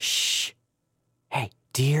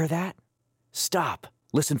Do you hear that? Stop.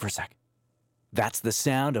 Listen for a sec. That's the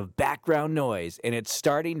sound of background noise, and it's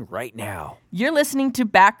starting right now. You're listening to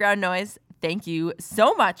Background Noise. Thank you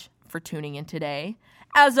so much for tuning in today.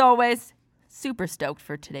 As always, super stoked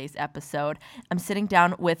for today's episode. I'm sitting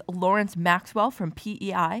down with Lawrence Maxwell from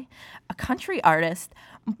PEI, a country artist.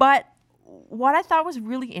 But what I thought was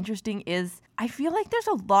really interesting is I feel like there's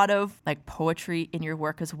a lot of like poetry in your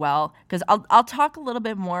work as well, because I'll talk a little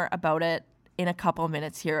bit more about it in a couple of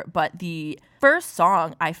minutes here. But the first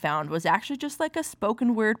song I found was actually just like a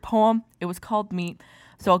spoken word poem. It was called Meat.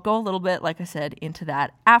 So I'll go a little bit, like I said, into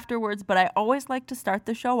that afterwards. But I always like to start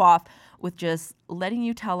the show off with just letting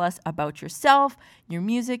you tell us about yourself, your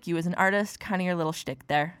music, you as an artist, kind of your little shtick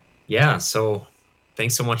there. Yeah, so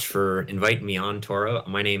thanks so much for inviting me on, Tora.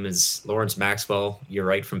 My name is Lawrence Maxwell. You're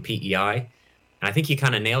right, from PEI. And I think you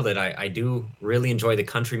kind of nailed it. I do really enjoy the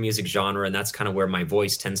country music genre, and that's kind of where my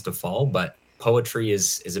voice tends to fall. But poetry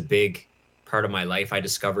is a big part of my life. I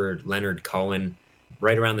discovered Leonard Cohen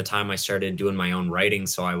right around the time I started doing my own writing.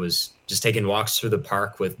 So I was just taking walks through the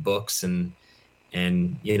park with books and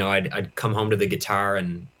you know, I'd come home to the guitar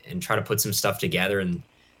and try to put some stuff together. And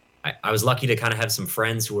I was lucky to kind of have some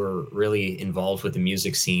friends who were really involved with the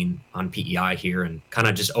music scene on PEI here and kind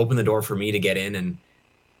of just opened the door for me to get in. And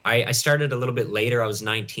I started a little bit later. I was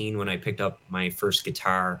 19 when I picked up my first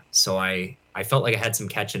guitar. So I felt like I had some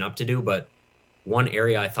catching up to do, but one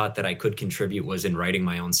area I thought that I could contribute was in writing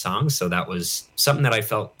my own songs. So that was something that I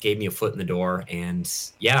felt gave me a foot in the door. And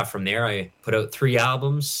yeah, from there, I put out 3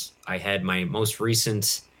 albums. I had my most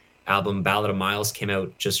recent album, Ballad of Miles, came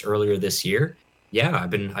out just earlier this year. Yeah, I've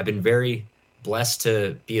been very blessed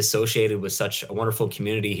to be associated with such a wonderful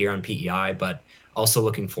community here on PEI, but also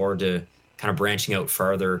looking forward to kind of branching out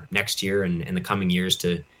farther next year and in the coming years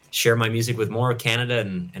to share my music with more of Canada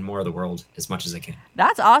and more of the world as much as I can.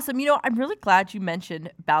 That's awesome. You know, I'm really glad you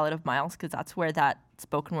mentioned Ballad of Miles because that's where that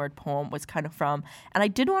spoken word poem was kind of from. And I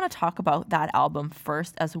did want to talk about that album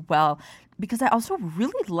first as well because I also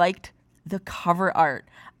really liked the cover art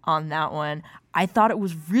on that one. I thought it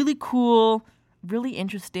was really cool, really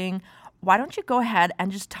interesting. Why don't you go ahead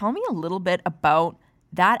and just tell me a little bit about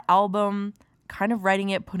that album, kind of writing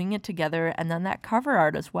it, putting it together, and then that cover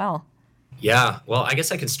art as well. Yeah, well, I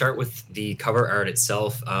guess I can start with the cover art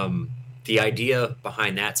itself. The idea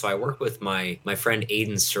behind that. So I work with my friend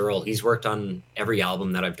Aiden Searle. He's worked on every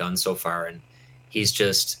album that I've done so far, and he's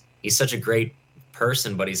such a great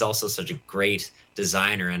person, but he's also such a great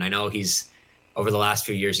designer. And I know over the last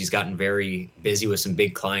few years, he's gotten very busy with some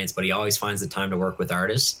big clients, but he always finds the time to work with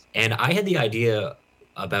artists. And I had the idea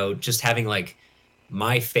about just having like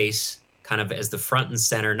my face kind of as the front and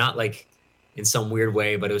center, not like in some weird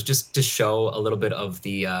way, but it was just to show a little bit of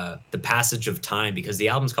the passage of time because the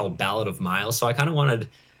album's called Ballad of Miles. So I kind of wanted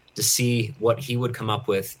to see what he would come up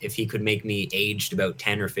with if he could make me aged about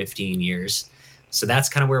 10 or 15 years. So that's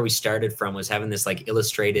kind of where we started from, was having this like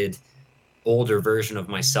illustrated older version of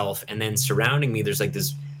myself. And then surrounding me, there's like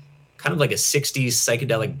this kind of like a 60s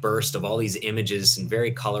psychedelic burst of all these images and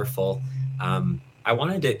very colorful. I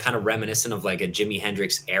wanted to kind of reminiscent of like a Jimi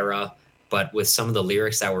Hendrix era, but with some of the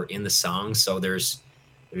lyrics that were in the song. So there's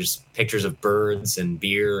pictures of birds and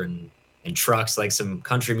beer and trucks, like some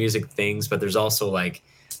country music things, but there's also like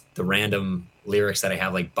the random lyrics that I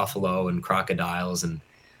have, like buffalo and crocodiles and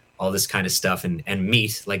all this kind of stuff, and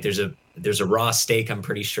meat. Like there's a raw steak, I'm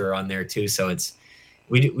pretty sure, on there too. So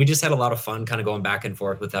we just had a lot of fun kind of going back and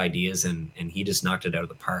forth with ideas, and he just knocked it out of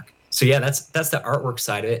the park. So yeah, that's the artwork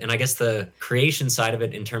side of it. And I guess the creation side of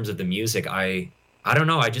it in terms of the music, I don't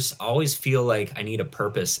know. I just always feel like I need a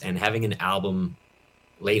purpose, and having an album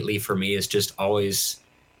lately for me is just always,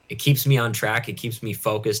 it keeps me on track. It keeps me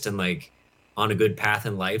focused and like on a good path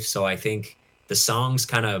in life. So I think the songs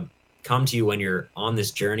kind of come to you when you're on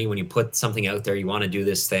this journey, when you put something out there, you want to do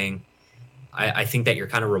this thing. I think that you're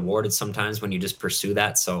kind of rewarded sometimes when you just pursue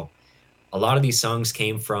that. So a lot of these songs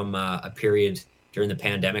came from a period during the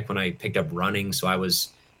pandemic when I picked up running. So I was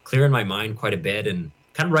clearing my mind quite a bit and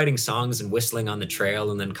kind of writing songs and whistling on the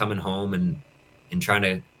trail and then coming home and trying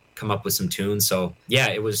to come up with some tunes. So yeah,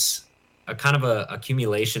 it was a kind of a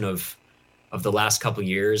accumulation of the last couple of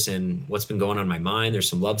years and what's been going on in my mind. There's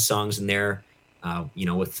some love songs in there,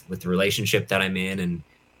 with the relationship that I'm in, and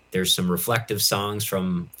there's some reflective songs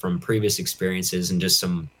from previous experiences and just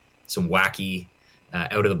some wacky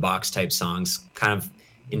out of the box type songs, kind of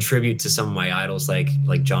in tribute to some of my idols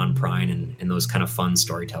like John Prine and those kind of fun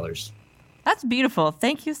storytellers. That's beautiful.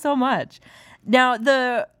 Thank you so much. Now,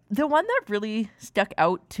 the one that really stuck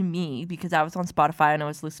out to me, because I was on Spotify and I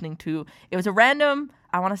was listening to, it was a random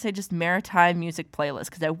I want to say just maritime music playlist,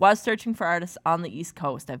 because I was searching for artists on the East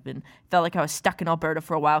Coast. Felt like I was stuck in Alberta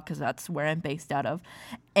for a while because that's where I'm based out of.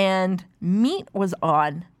 And Meat was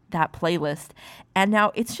on that playlist. And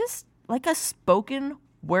now it's just like a spoken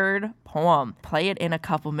word poem. Play it in a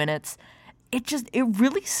couple minutes. It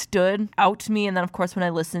really stood out to me. And then, of course, when I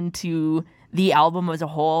listened to the album as a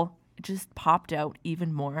whole, it just popped out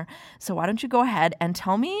even more. So why don't you go ahead and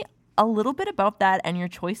tell me a little bit about that and your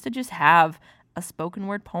choice to just have a spoken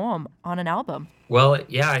word poem on an album? Well,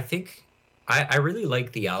 yeah, I think I really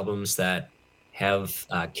like the albums that have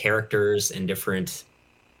characters and different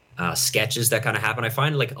sketches that kind of happen. I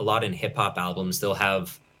find like a lot in hip hop albums, they'll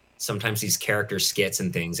have sometimes these character skits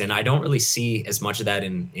and things. And I don't really see as much of that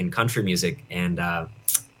in country music. And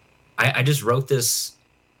I just wrote this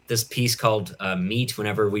piece called Meat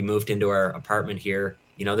whenever we moved into our apartment here.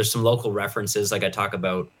 You know, there's some local references, like I talk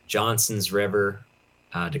about Johnson's River,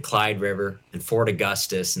 to Clyde River, and Fort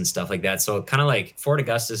Augustus and stuff like that. So kind of like Fort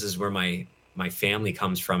Augustus is where my family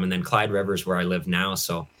comes from, and then Clyde River is where I live now.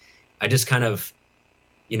 So I just kind of,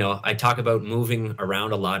 you know, I talk about moving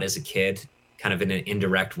around a lot as a kid, kind of in an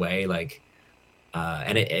indirect way, like,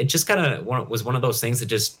 and it just kind of was one of those things that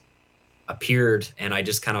just appeared, and I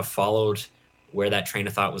just kind of followed where that train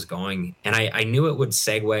of thought was going. And I knew it would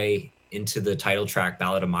segue into the title track,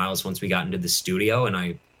 Ballad of Miles, once we got into the studio, and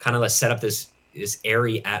I kind of set up this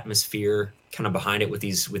airy atmosphere kind of behind it with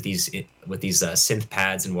these synth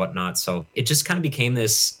pads and whatnot. So it just kind of became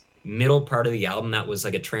this middle part of the album that was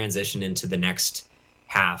like a transition into the next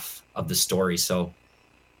half of the story. So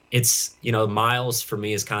it's, you know, Miles for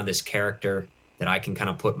me is kind of this character that I can kind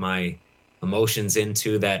of put my emotions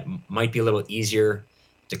into that might be a little easier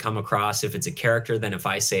to come across if it's a character than if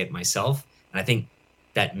I say it myself. And I think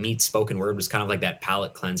that Meat spoken word was kind of like that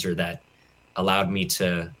palate cleanser that allowed me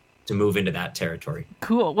to move into that territory.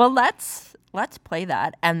 Cool. Well, let's play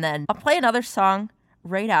that, and then I'll play another song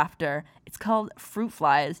right after. It's called Fruit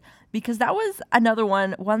Flies, because that was another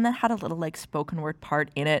one that had a little like spoken word part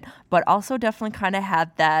in it, but also definitely kind of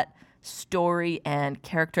had that story and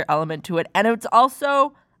character element to it. And it's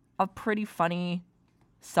also a pretty funny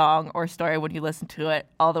song or story when you listen to it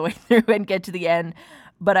all the way through and get to the end,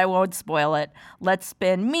 but I won't spoil it. Let's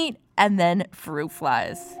spin Meat and then Fruit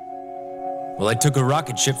Flies. Well, I took a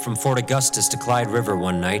rocket ship from Fort Augustus to Clyde River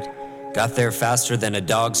one night. Got there faster than a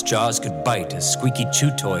dog's jaws could bite, a squeaky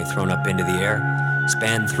chew toy thrown up into the air.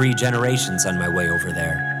 Spanned 3 generations on my way over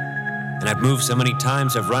there. And I've moved so many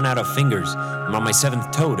times I've run out of fingers. I'm on my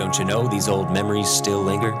 7th toe, don't you know? These old memories still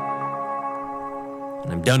linger.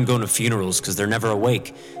 And I'm done going to funerals because they're never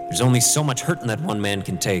awake. There's only so much hurting that one man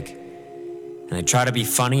can take. And I try to be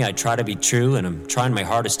funny, I try to be true, and I'm trying my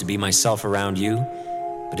hardest to be myself around you.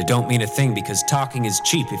 But it don't mean a thing because talking is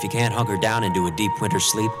cheap if you can't hunker down into a deep winter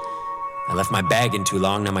sleep. I left my bag in too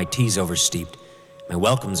long, now my tea's oversteeped. My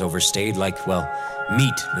welcome's overstayed like, well,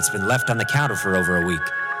 meat that's been left on the counter for over a week.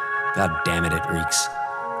 God damn it, it reeks.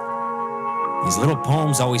 These little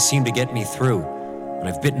poems always seem to get me through, and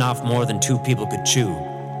I've bitten off more than 2 people could chew.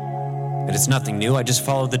 But it's nothing new, I just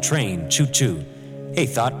followed the train, choo-choo. Hey,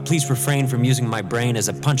 thought, please refrain from using my brain as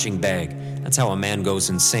a punching bag. That's how a man goes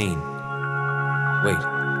insane. Wait,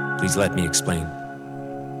 please let me explain.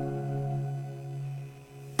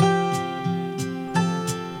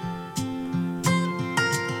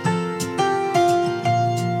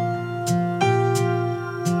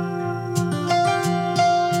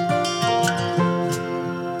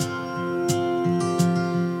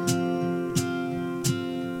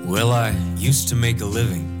 Well, I used to make a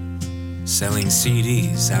living selling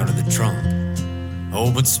CDs out of the trunk.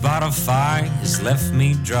 Oh, but Spotify has left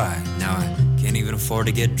me dry. Now I can't even afford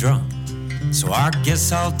to get drunk. So I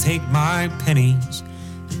guess I'll take my pennies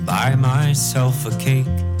and buy myself a cake,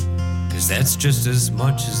 'cause that's just as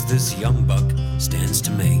much as this young buck stands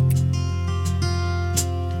to make.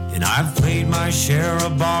 And I've played my share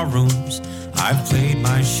of bar rooms, I've played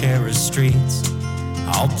my share of streets.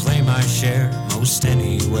 I'll play my share most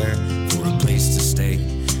anywhere for a place to stay,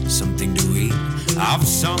 something to eat. I've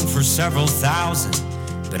sung for several thousand,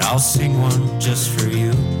 but I'll sing one just for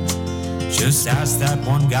you. Just ask that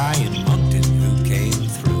one guy in Moncton who came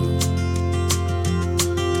through.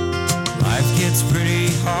 Life gets pretty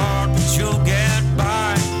hard, but you'll get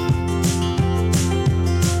by.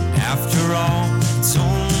 After all, it's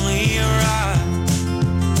only a ride.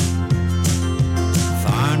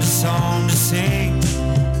 Find a song to sing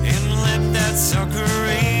and let that sucker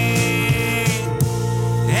ring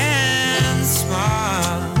and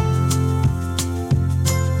smile.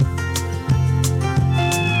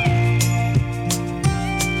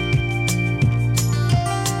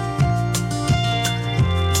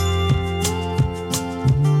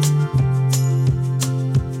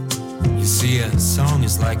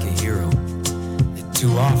 like a hero that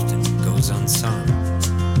too often goes unsung.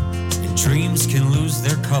 And dreams can lose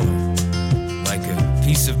their color like a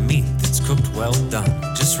piece of meat that's cooked well done.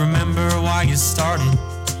 Just remember why you started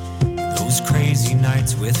those crazy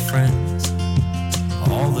nights with friends,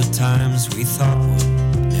 all the times we thought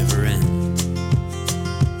would never end.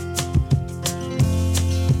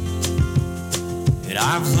 And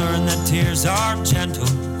I've learned that tears are gentle,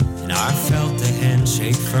 and I felt the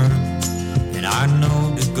handshake firm. And I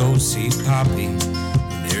know to go see Poppy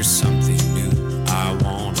when there's something new I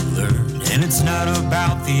want to learn. And it's not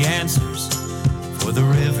about the answers, for the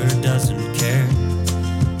river doesn't care.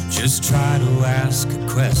 Just try to ask a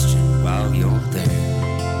question while you're there.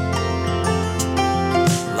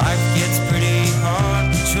 Life gets pretty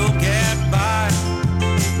hard, but you'll get by.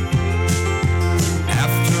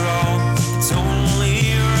 After all, it's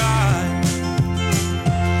only right.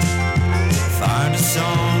 Find a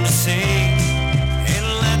song to sing and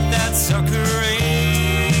let that sucker ring.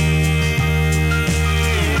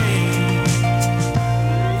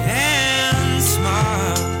 And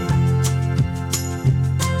smile.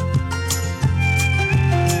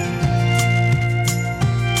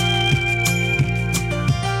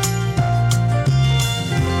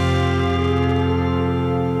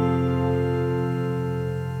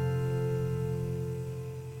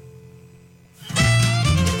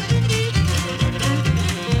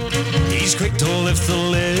 Quick to lift the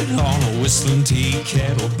lid on a whistling tea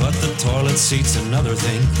kettle, but the toilet seat's another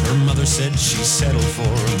thing. Her mother said she settled for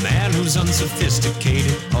a man who's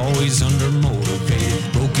unsophisticated, always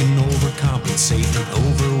undermotivated, broken, overcompensating,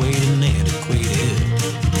 overweight and antiquated.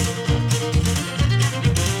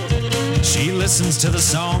 She listens to the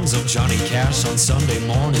songs of Johnny Cash on Sunday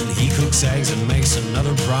morning. He cooks eggs and makes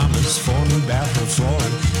another promise for new bathroom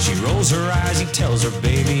flooring. She rolls her eyes, he tells her,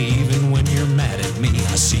 baby, even when you're mad at me,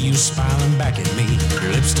 I see you smiling back at me. Your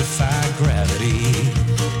lips defy gravity.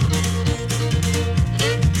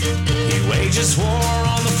 He wages war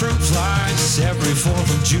on the fruit flies every 4th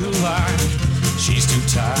of July. She's too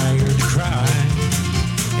tired to cry.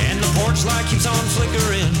 And the porch light keeps on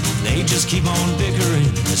flickering. They just keep on bickering,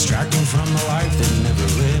 distracting from the life they never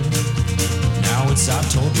lived. Now it's I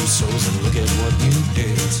told you so's, and look at what you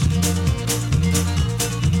did.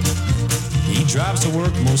 He drives to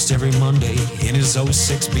work most every Monday in his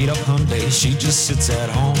 '06 beat-up Hyundai. She just sits at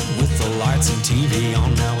home with the lights and TV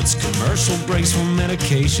on. Now it's commercial breaks from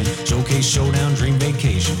medication, showcase, showdown, dream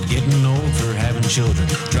vacation, getting old for having children,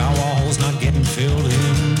 drywall holes not getting filled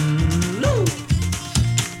in. No.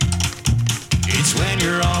 It's when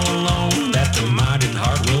you're all alone that the mind and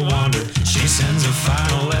heart will wander. She sends a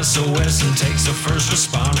final SOS and takes a first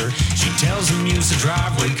responder. She tells him use the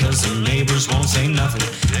driveway cause the neighbors won't say nothing.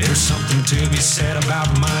 There's something to be said about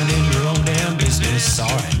minding your own damn business.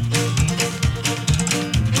 Alright.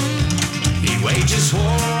 He wages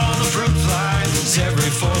war on the fruit flies every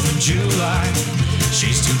 4th of July.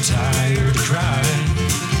 She's too tired to cry.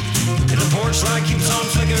 And the porch light keeps on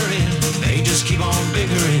flickering. They just keep on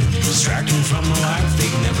bickering, distracting from the life they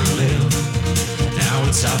never lived. Now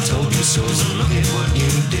it's I told you so, so look at what you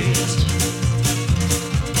did.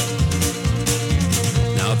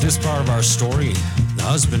 Now at this part of our story, the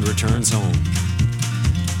husband returns home.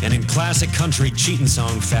 And in classic country cheating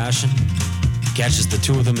song fashion, catches the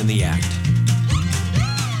two of them in the act.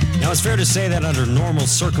 Now it's fair to say that under normal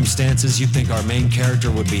circumstances, you'd think our main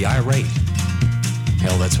character would be irate.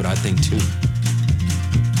 Hell, that's what I think too.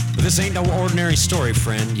 But this ain't no ordinary story,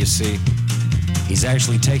 friend, you see. He's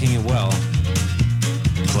actually taking it well.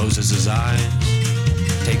 Closes his eyes,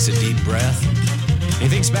 takes a deep breath, and he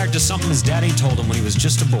thinks back to something his daddy told him when he was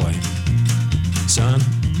just a boy. Son,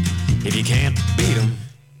 if you can't beat him,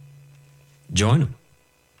 join him.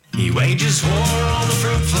 He wages war on the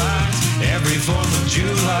fruit flies every 4th of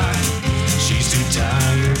July. She's too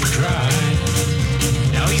tired to cry.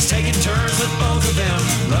 Now he's taking turns with both of them.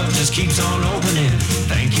 Love just keeps on opening.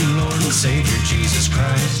 Thank you, Lord and Savior Jesus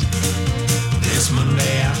Christ. This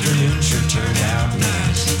Monday afternoon sure turned out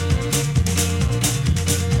nice.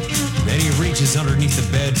 Then he reaches underneath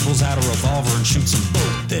the bed, pulls out a revolver and shoots them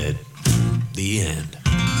both dead. The end.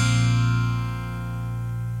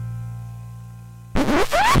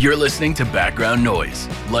 You're listening to Background Noise.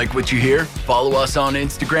 Like what you hear? Follow us on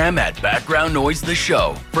Instagram at Background Noise The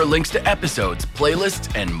Show for links to episodes, playlists,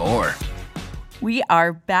 and more. We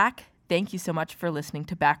are back. Thank you so much for listening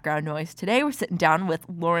to Background Noise. Today we're sitting down with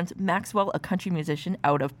Lawrence Maxwell, a country musician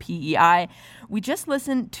out of PEI. We just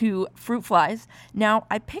listened to Fruit Flies. Now,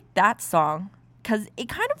 I picked that song because it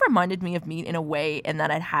kind of reminded me of me in a way, and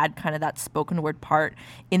that I'd had kind of that spoken word part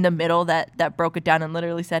in the middle that broke it down and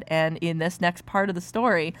literally said, and in this next part of the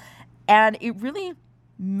story. And it really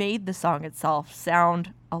made the song itself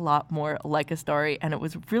sound a lot more like a story, and it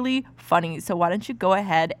was really funny. So why don't you go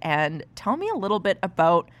ahead and tell me a little bit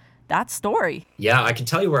about that story? Yeah, I can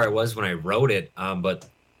tell you where I was when I wrote it, but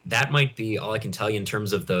that might be all I can tell you in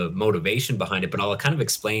terms of the motivation behind it, but I'll kind of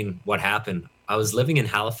explain what happened. I was living in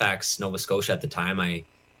Halifax, Nova Scotia at the time. I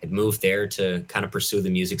had moved there to kind of pursue the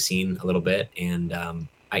music scene a little bit. And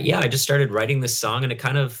I just started writing this song, and it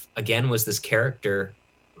kind of, again, was this character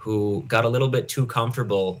who got a little bit too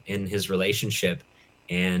comfortable in his relationship.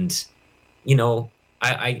 And, you know,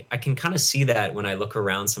 I can kind of see that when I look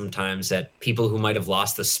around sometimes at people who might have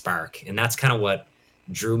lost the spark. And that's kind of what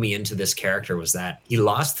drew me into this character, was that he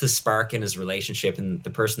lost the spark in his relationship and the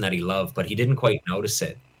person that he loved, but he didn't quite notice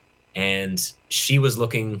it. And she was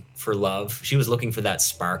looking for love. She was looking for that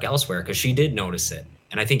spark elsewhere because she did notice it.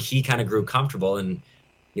 And I think he kind of grew comfortable. And,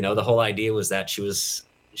 you know, the whole idea was that she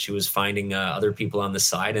was finding other people on the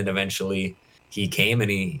side. And eventually he came and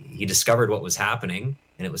he discovered what was happening.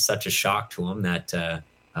 And it was such a shock to him that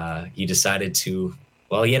he decided to,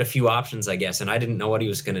 well, he had a few options, I guess. And I didn't know what he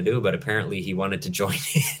was going to do, but apparently he wanted to join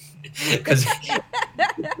in because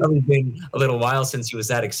it's probably been a little while since he was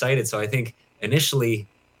that excited. So I think initially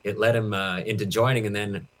it led him into joining, and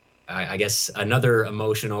then I guess another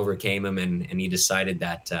emotion overcame him, and he decided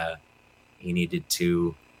that he needed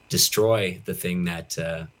to destroy the thing that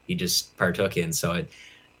he just partook in. So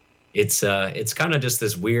it's kind of just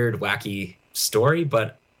this weird, wacky story,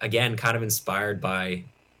 but again, kind of inspired by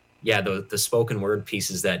the spoken word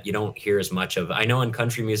pieces that you don't hear as much of. I know in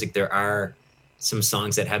country music there are some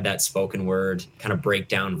songs that have that spoken word kind of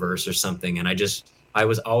breakdown verse or something, and I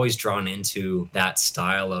was always drawn into that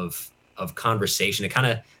style of conversation. It kind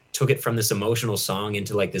of took it from this emotional song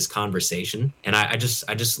into like this conversation. And I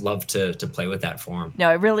just love to play with that form.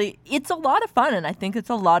 No, it's a lot of fun. And I think it's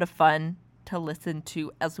a lot of fun to listen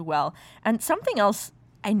to as well. And something else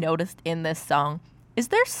I noticed in this song, is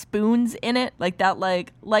there spoons in it? Like that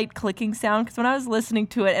like light clicking sound? Because when I was listening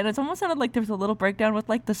to it, and it almost sounded like there was a little breakdown with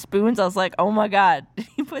like the spoons. I was like, oh my God, did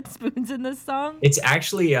he put spoons in this song? It's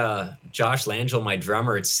actually Josh Langell, my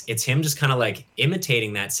drummer. It's him just kind of like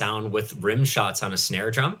imitating that sound with rim shots on a snare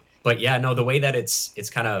drum. But yeah, no, the way that it's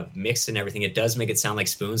kind of mixed and everything, it does make it sound like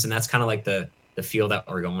spoons. And that's kind of like the feel that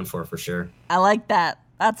we're going for sure. I like that.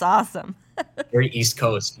 That's awesome. Very East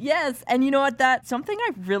Coast. Yes, and you know what? That's something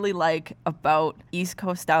I really like about East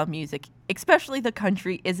Coast style music, especially the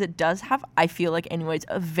country, is it does have, I feel like anyways,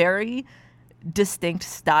 a very distinct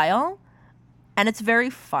style, and it's very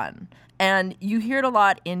fun. And you hear it a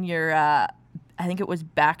lot in your, I think it was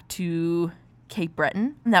Back to Cape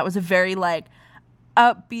Breton, and that was a very like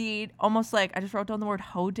upbeat, almost like, I just wrote down the word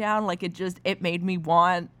hoedown, like it made me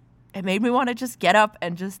want to just get up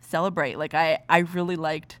and just celebrate. Like I really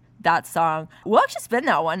liked that song. We'll actually spin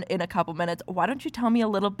that one in a couple minutes. Why don't you tell me a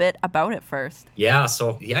little bit about it first? Yeah,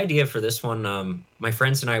 so the idea for this one, my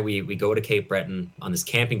friends and I, we go to Cape Breton on this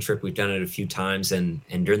camping trip. We've done it a few times, and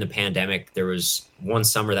during the pandemic, there was one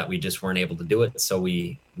summer that we just weren't able to do it. So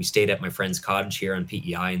we stayed at my friend's cottage here on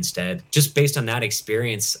PEI instead. Just based on that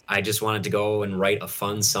experience, I just wanted to go and write a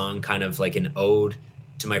fun song, kind of like an ode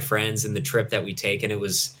to my friends and the trip that we take. And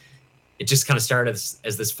it just kind of started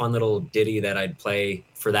as this fun little ditty that I'd play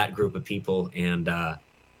for that group of people. And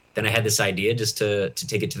then I had this idea just to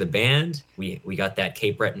take it to the band. We got that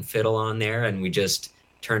Cape Breton fiddle on there, and we just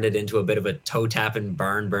turned it into a bit of a toe-tapping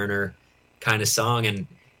barn burner kind of song. And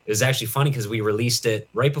it was actually funny because we released it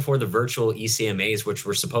right before the virtual ECMAs, which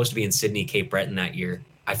were supposed to be in Sydney, Cape Breton that year.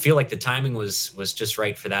 I feel like the timing was just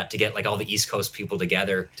right for that, to get like all the East Coast people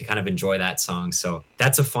together to kind of enjoy that song. So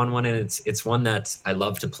that's a fun one, and it's one that I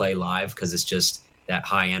love to play live because it's just that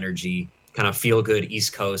high energy, kind of feel good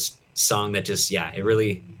East Coast song that just, it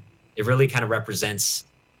really kind of represents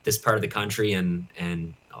this part of the country and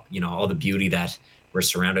you know, all the beauty that we're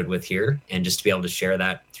surrounded with here. And just to be able to share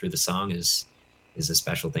that through the song is a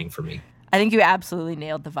special thing for me. I think you absolutely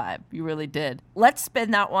nailed the vibe. You really did. Let's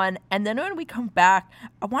spin that one. And then when we come back,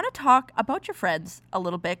 I want to talk about your friends a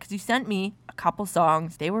little bit, because you sent me a couple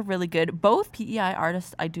songs. They were really good. Both PEI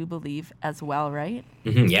artists, I do believe, as well, right?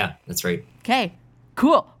 Mm-hmm, yeah, that's right. Okay,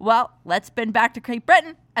 cool. Well, let's spin back to Cape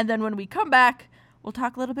Breton. And then when we come back, we'll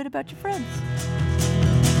talk a little bit about your friends.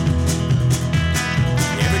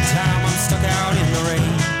 Every time I'm stuck out in the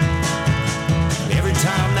rain, every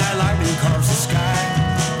time that lightning carves the sky,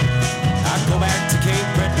 I go back to Cape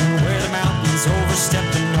Breton, where the mountains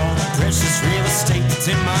overstepping all the precious real estate that's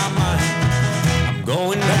in my mind. I'm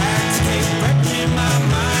going back to Cape Breton in my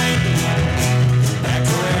mind, back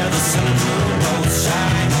to where the sun and moon both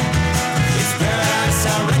shine. It's paradise,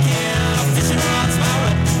 I reckon. A fishing rod's my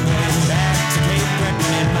weapon. Going back to Cape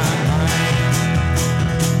Breton in my mind.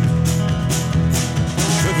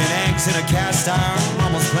 sticks in a cast iron.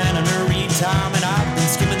 Mama's planning her retirement. I've been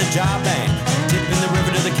skimming the job bank, tipping the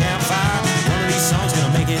river to the campfire. One of these songs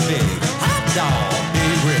gonna make it big. Hot dog,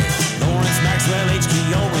 Big Rick, Lawrence, Maxwell,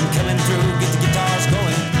 HKO, and coming through. Get the guitars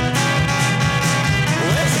going.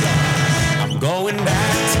 Where's it going? I'm going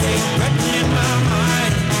back to Cape Breton in my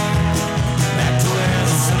mind, back to where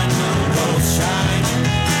the sun and moon both shine.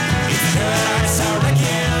 It's paradise, I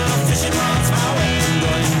reckon. Fishing rods my way. I'm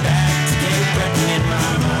going back to Cape Breton in my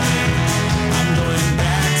mind. I'm going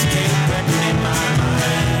back to Cape Breton in my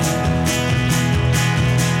mind.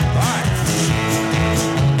 All right.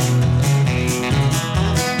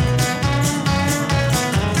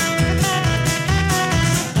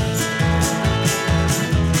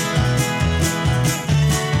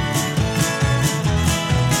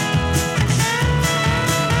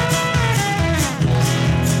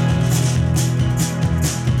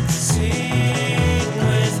 Sing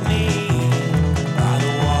with me by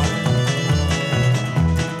the water.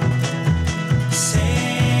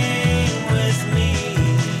 Sing with me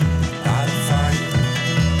by the fire.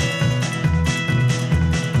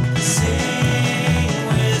 Sing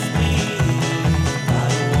with me by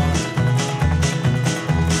the water.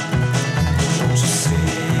 Won't you sing?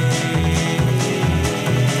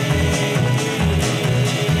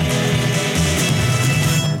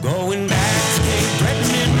 Going back to Cape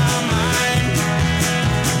Breton in my mind,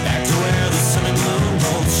 back to where the sun and moon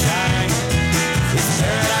both shine. It's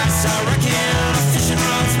paradise, I reckon. Fishing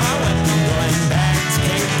rods my weapon. Going back to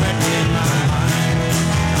Cape Breton in my mind.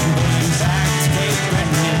 I'm going back to Cape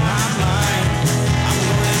Breton in my mind. I'm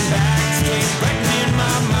going back to Cape Breton in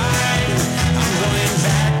my mind. I'm going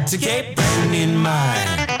back to Cape Breton in my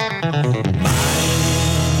mind.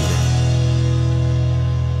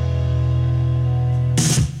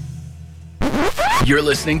 You're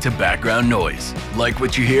listening to Background Noise. Like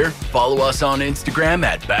what you hear? Follow us on Instagram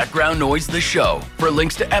at Background Noise The Show for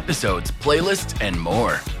links to episodes, playlists, and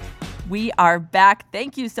more. We are back.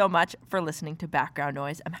 Thank you so much for listening to Background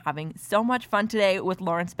Noise. I'm having so much fun today with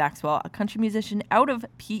Lawrence Maxwell, a country musician out of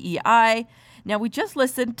PEI. Now, we just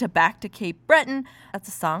listened to Back to Cape Breton. That's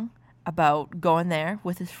a song about going there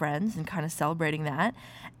with his friends and kind of celebrating that.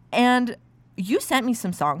 And you sent me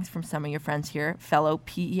some songs from some of your friends here, fellow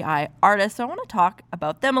PEI artists. So I want to talk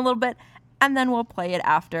about them a little bit, and then we'll play it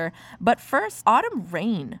after. But first, Autumn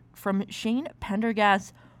Rain from Shane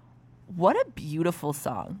Pendergast. What a beautiful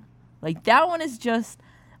song. Like, that one is just,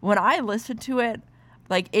 when I listen to it,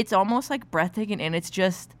 like, it's almost like breathtaking, and it's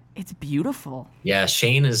beautiful. Yeah,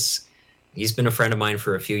 Shane he's been a friend of mine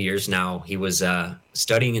for a few years now. He was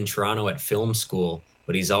studying in Toronto at film school,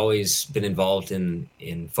 but he's always been involved in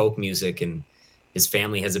folk music, and his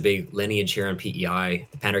family has a big lineage here on PEI,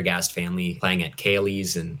 the Pendergast family, playing at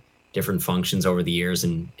Kaylee's and different functions over the years.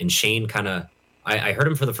 And Shane I heard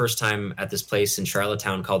him for the first time at this place in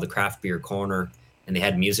Charlottetown called the Craft Beer Corner, and they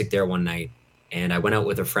had music there one night. And I went out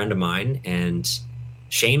with a friend of mine, and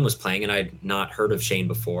Shane was playing, and I'd not heard of Shane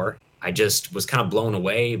before. I just was kind of blown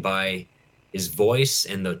away by his voice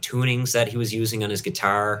and the tunings that he was using on his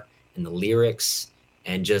guitar and the lyrics,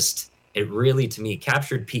 and just, it really, to me,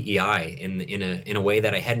 captured PEI in a way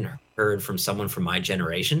that I hadn't heard from someone from my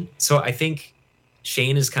generation. So I think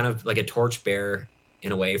Shane is kind of like a torchbearer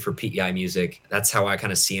in a way for PEI music. That's how I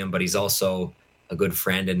kind of see him, but he's also a good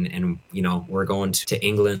friend, and you know, we're going to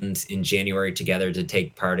England in January together to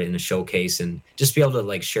take part in a showcase and just be able to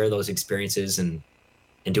like share those experiences and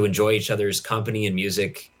to enjoy each other's company and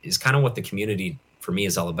music is kind of what the community for me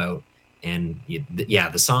is all about. And yeah,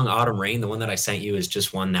 the song Autumn Rain, the one that I sent you, is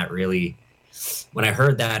just one that really, when I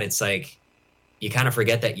heard that, it's like, you kind of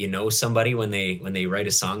forget that you know somebody when they write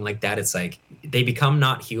a song like that. It's like they become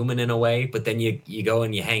not human in a way, but then you go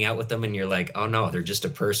and you hang out with them and you're like, oh no, they're just a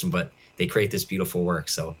person, but they create this beautiful work.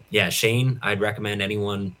 So yeah, Shane, I'd recommend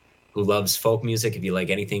anyone who loves folk music, if you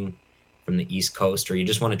like anything from the East Coast or you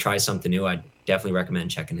just want to try something new, I'd definitely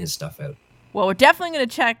recommend checking his stuff out. Well, we're definitely going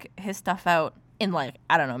to check his stuff out in like,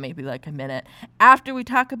 I don't know, maybe like a minute after we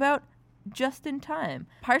talk about Just in Time.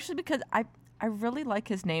 Partially because I really like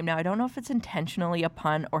his name. Now, I don't know if it's intentionally a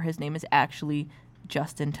pun or his name is actually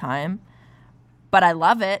Just in Time, but I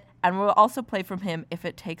love it. And we'll also play from him If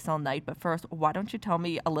It Takes All Night. But first, why don't you tell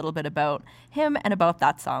me a little bit about him and about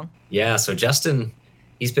that song? Yeah, so Justin,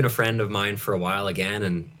 he's been a friend of mine for a while again.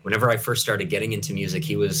 And whenever I first started getting into music,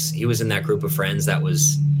 he was in that group of friends that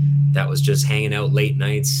was just hanging out late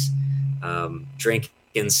nights,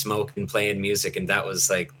 drinking, smoking, playing music. And that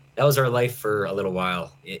was our life for a little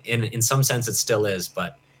while. In some sense, it still is,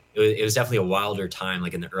 but it was definitely a wilder time,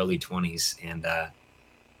 like in the early 20s. And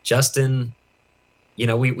Justin, you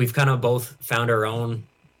know, we've kind of both found our own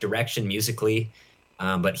direction musically.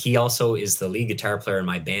 But he also is the lead guitar player in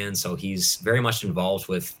my band, so he's very much involved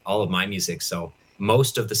with all of my music. So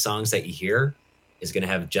most of the songs that you hear is going to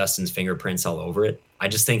have Justin's fingerprints all over it. I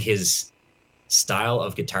just think his style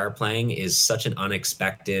of guitar playing is such an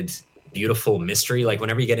unexpected, beautiful mystery. Like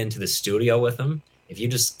whenever you get into the studio with him, if you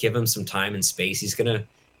just give him some time and space, he's going to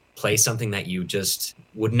play something that you just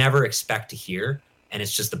would never expect to hear. And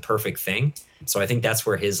it's just the perfect thing. So I think that's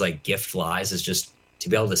where his like gift lies, is just to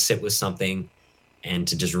be able to sit with something and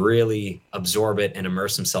to just really absorb it and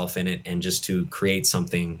immerse himself in it, and just to create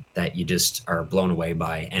something that you just are blown away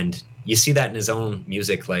by. And you see that in his own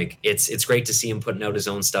music. Like it's great to see him putting out his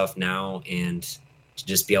own stuff now, and to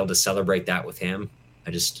just be able to celebrate that with him.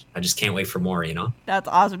 I just can't wait for more, you know? That's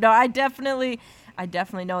awesome. No, I definitely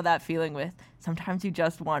know that feeling with sometimes you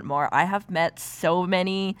just want more. I have met so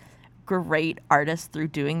many great artists through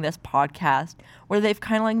doing this podcast where they've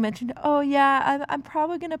kind of like mentioned, oh yeah, I'm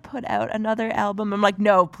probably going to put out another album. I'm like,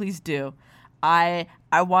 no, please do. I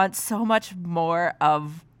want so much more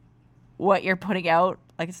of what you're putting out.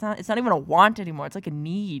 Like it's not even a want anymore. It's like a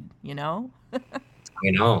need, you know?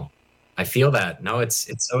 You know, I feel that. No, it's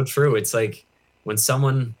so true. It's like when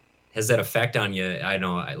someone has that effect on you, I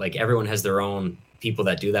know like everyone has their own people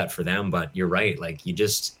that do that for them, but you're right. Like you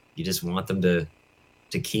just want them to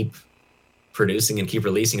keep producing and keep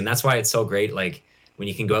releasing. And that's why it's so great. Like when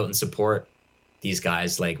you can go out and support these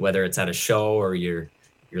guys, like whether it's at a show or you're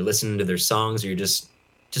listening to their songs, or you're just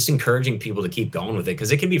encouraging people to keep going with it.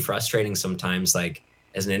 Cause it can be frustrating sometimes, like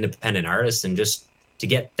as an independent artist, and just to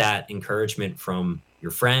get that encouragement from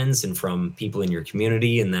your friends and from people in your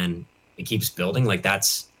community. And then it keeps building. Like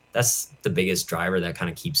that's the biggest driver that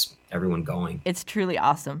kind of keeps everyone going. It's truly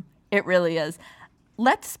awesome. It really is.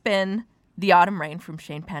 Let's spin The Autumn Rain from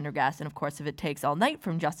Shane Pendergast, and of course, If It Takes All Night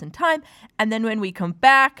from Just in Time. And then when we come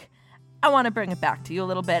back, I want to bring it back to you a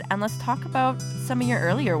little bit, and let's talk about some of your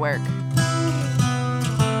earlier work.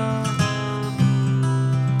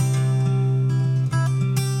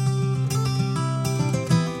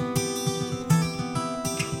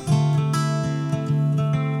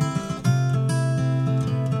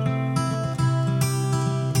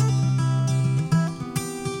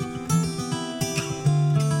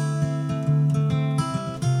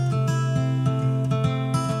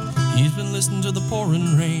 Listen to the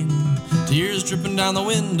pouring rain, tears dripping down the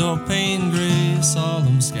window pane, gray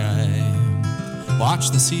solemn sky. Watch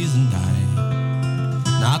the season die.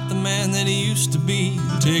 Not the man that he used to be.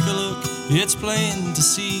 Take a look, it's plain to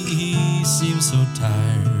see he seems so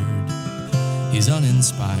tired. He's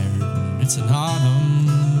uninspired. It's an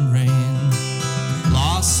autumn rain.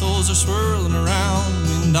 Lost souls are swirling around,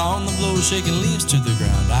 wind on the blow, shaking leaves to the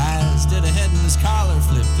ground. Eyes dead ahead and his collar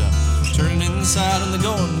flipped up, turning inside when the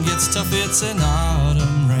going gets tough. It's an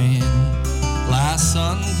autumn rain. Last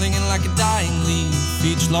sun clinging like a dying leaf.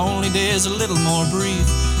 Each lonely day is a little more brief.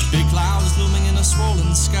 Big clouds looming in a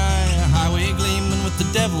swollen sky. A highway gleaming with the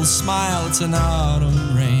devil's smile. It's an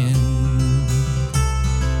autumn rain.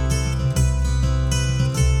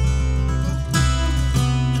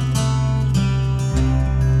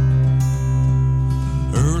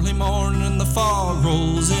 Early morning and the fog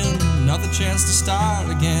rolls in. Another chance to start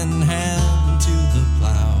again. Hand to the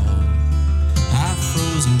plow, half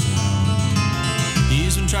frozen down.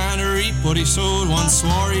 He's been trying to reap what he sowed. Once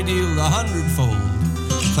swore he'd yield 100-fold.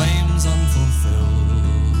 Claims unfulfilled,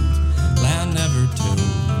 land never tilled.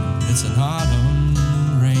 It's an autumn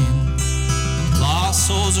rain. Lost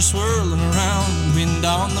souls are swirling around, wind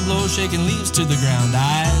on the blow, shaking leaves to the ground.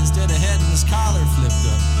 Eyes dead ahead and his collar flipped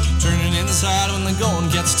up, turning inside when the going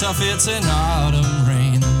gets tough. It's an autumn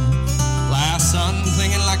rain. Last sun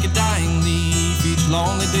clinging like a dying leaf. Each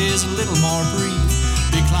lonely day is a little more brief.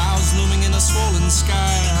 Big clouds looming in a swollen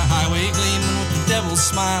sky. A highway gleaming with the devil's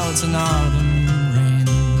smile. It's an autumn rain.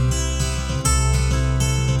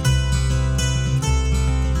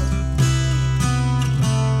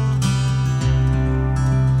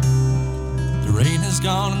 The rain is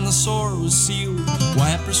gone and the sore was sealed.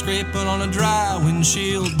 Wiper scraping on a dry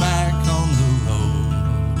windshield. Back on the road,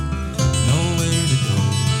 nowhere to go.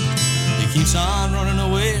 Keeps on running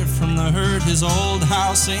away from the hurt. His old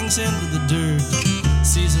house sinks into the dirt.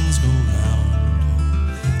 Seasons go round,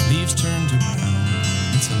 leaves turn to brown.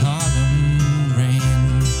 It's an autumn rain.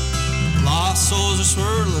 Lost souls are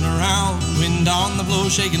swirling around, wind on the blow,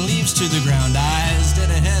 shaking leaves to the ground. Eyes dead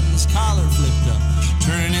ahead and his collar flipped up,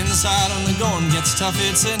 turning inside when the going gets tough.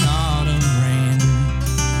 It's an autumn rain.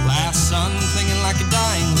 Last sun clinging like a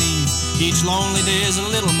dying leaf. Each lonely day is a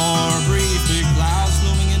little more brief. Big clouds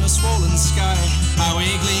looming in a swollen sky.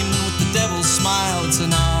 Highway gleaming with the devil's smile. It's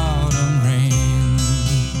an autumn rain.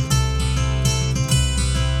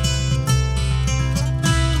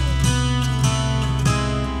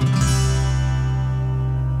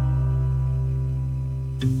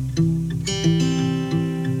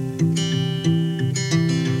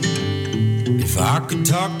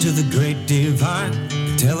 talk to the great divine,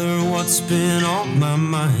 tell her what's been on my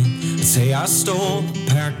mind. I'd say I stole a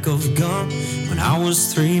pack of gum when I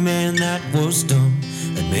was 3, man, that was dumb.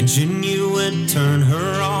 I'd mention you and turn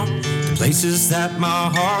her on to places that my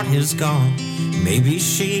heart has gone. Maybe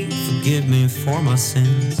she'd forgive me for my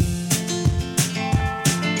sins.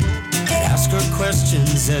 I'd ask her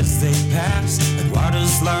questions as they pass, like why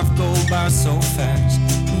does life go by so fast?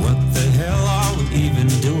 What the hell are we even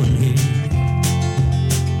doing here?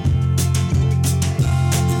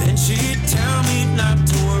 And then she'd tell me not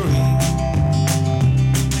to worry.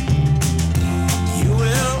 You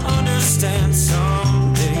will understand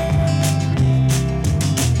someday.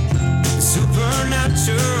 The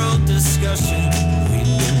supernatural discussion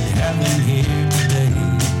we've been having here today.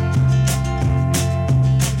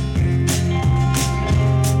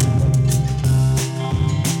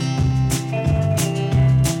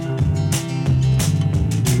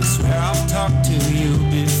 Talked to you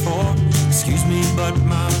before, excuse me, but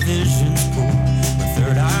my vision's poor. My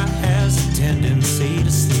third eye has a tendency to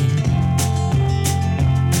sleep.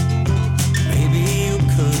 Maybe you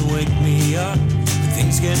could wake me up when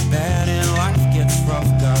things get bad and life gets rough.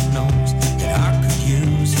 God knows that I could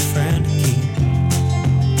use a friend to keep.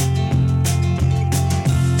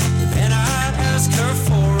 Then I'd ask her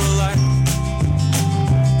for a light.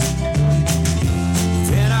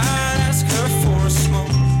 Then I'd ask her for a smoke.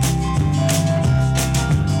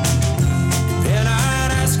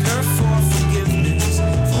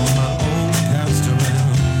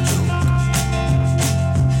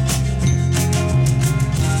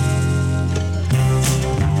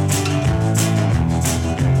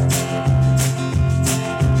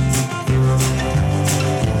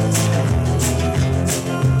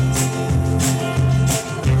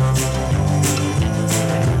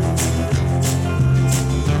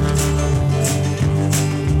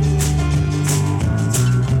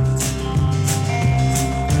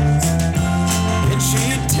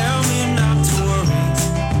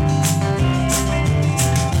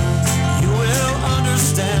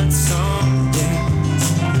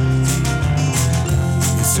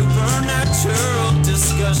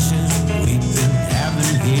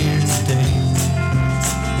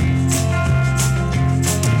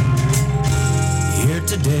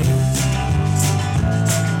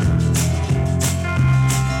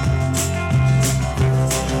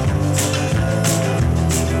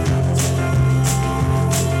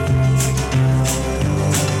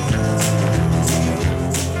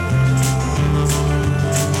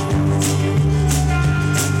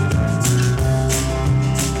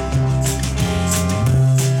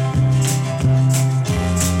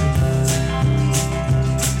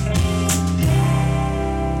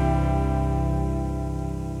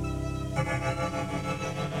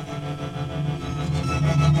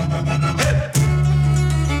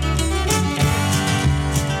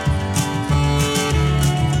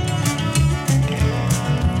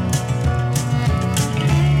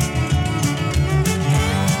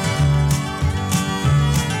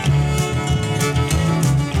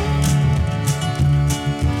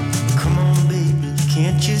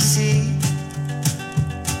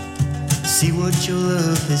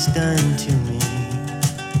 Has done to me.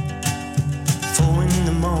 4 in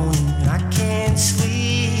the morning, I can't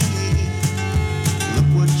sleep. Look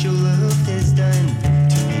what your love has done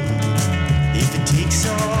to me. If it takes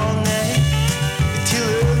all night till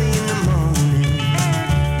early in the morning,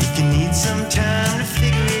 if you need some time to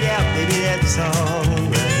figure it out, baby, that's all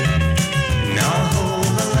right. And I'll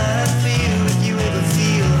hold the line for you if you ever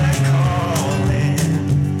feel like calling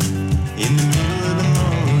in the middle of the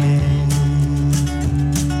morning.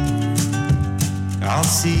 I'll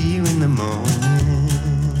see you in the morning.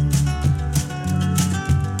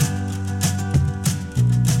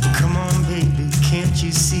 Come on, baby, can't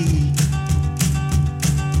you see?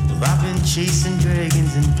 Well, I've been chasing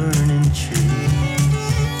dragons and burning trees.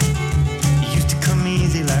 You used to come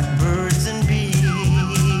easy like birds and bees.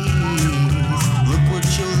 Look what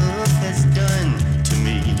your love has done to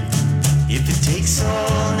me. If it takes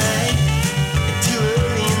all night till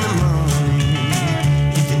early in the morning,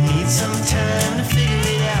 if you need some time to figure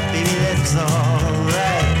it out, baby, that's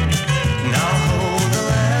alright. And I'll hold the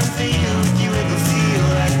line for you if you ever feel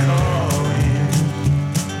like calling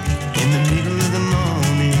in the middle of the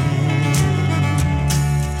morning.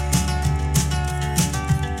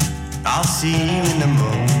 I'll see you in the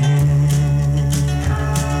morning.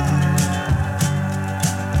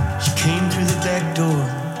 She came through the back door,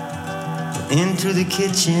 into the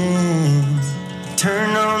kitchen,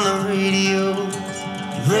 turned on the radio,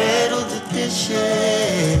 rattled the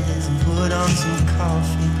dishes, and put on some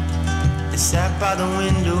coffee. They sat by the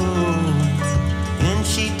window, then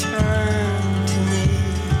she turned to me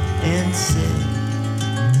and said,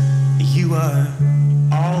 "You are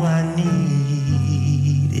all I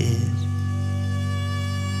needed.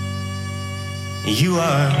 You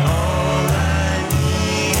are all I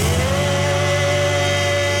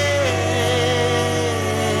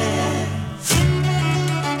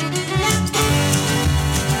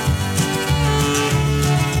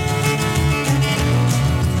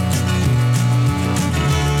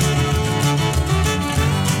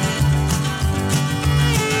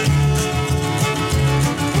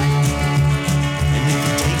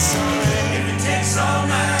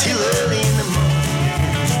till early in the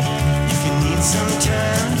morning. If you need some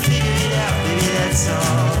time to figure it out, baby, that's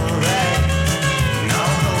alright. And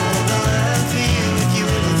I'll hold the line for you if you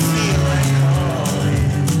ever feel like calling.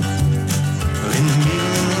 Well, in the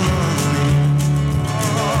middle of the morning,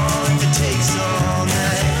 oh, if it takes all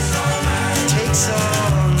night, if it takes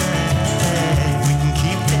all night, we can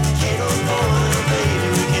keep that kettle boiling, oh, baby,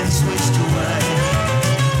 we can switch to white.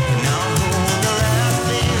 And I'll hold the line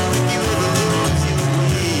for you if you ever lose your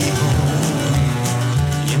way home.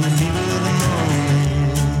 In the middle of the morning,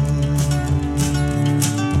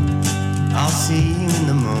 I'll see you in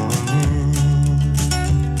the morning.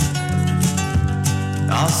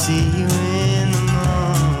 I'll see you in the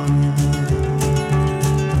morning.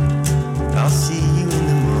 I'll see you in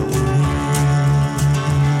the morning.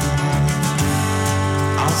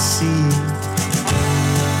 I'll see you.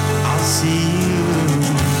 I'll see you.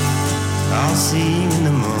 I'll see you in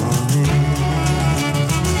the morning.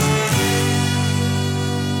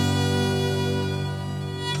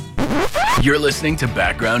 You're listening to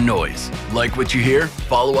Background Noise. Like what you hear?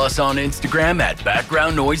 Follow us on Instagram at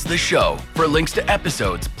Background Noise The Show for links to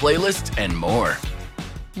episodes, playlists, and more.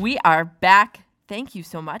 We are back. Thank you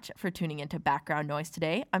so much for tuning into Background Noise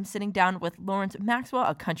today. I'm sitting down with Lawrence Maxwell,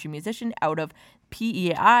 a country musician out of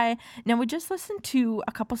PEI. Now, we just listened to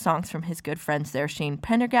a couple songs from his good friends there, Shane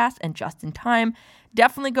Pendergast and Justin Time.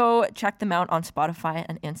 Definitely go check them out on Spotify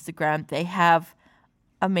and Instagram. They have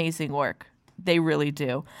amazing work. They really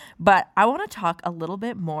do. But I want to talk a little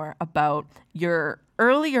bit more about your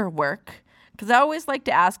earlier work, because I always like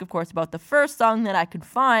to ask, of course, about the first song that I could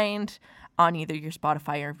find on either your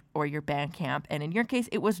Spotify or your Bandcamp. And in your case,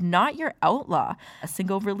 it was Not Your Outlaw, a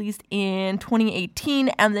single released in 2018.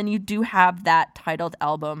 And then you do have that titled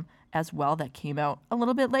album as well that came out a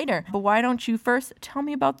little bit later. But why don't you first tell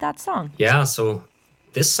me about that song? Yeah, so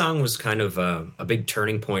this song was kind of a big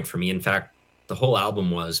turning point for me. In fact, the whole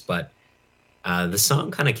album was, but the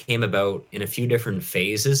song kind of came about in a few different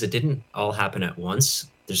phases. It didn't all happen at once.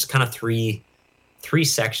 There's kind of three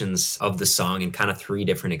sections of the song and kind of three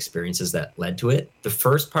different experiences that led to it. The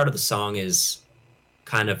first part of the song is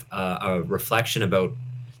kind of a reflection about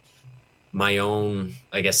my own,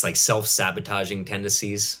 I guess, like self-sabotaging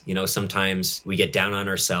tendencies. You know, sometimes we get down on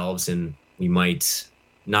ourselves and we might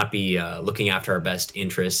not be looking after our best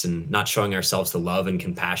interests and not showing ourselves the love and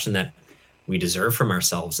compassion that we deserve from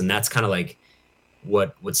ourselves. And that's kind of like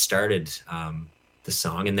what started the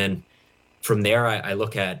song. And then from there, I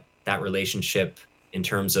look at that relationship in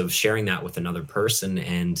terms of sharing that with another person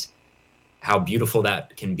and how beautiful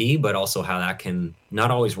that can be, but also how that can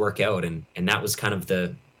not always work out. And that was kind of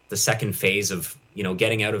the second phase of, you know,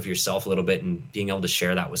 getting out of yourself a little bit and being able to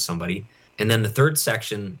share that with somebody. And then the third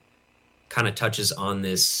section kind of touches on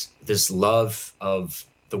this love of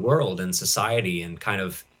the world and society and kind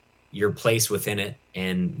of your place within it.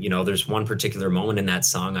 And, you know, there's one particular moment in that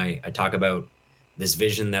song I talk about this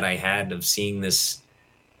vision that I had of seeing this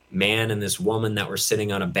man and this woman that were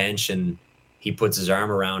sitting on a bench, and he puts his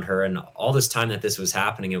arm around her. And all this time that this was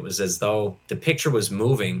happening, it was as though the picture was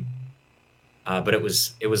moving, but it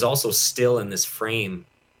was also still in this frame,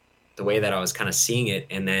 the way that I was kind of seeing it.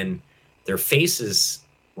 And then their faces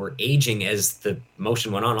were aging as the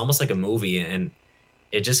motion went on, almost like a movie. And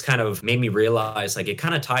it just kind of made me realize, like, it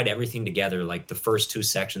kind of tied everything together, like the first two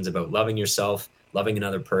sections about loving yourself, loving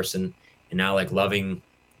another person, and now like loving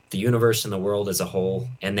the universe and the world as a whole.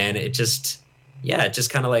 And then it just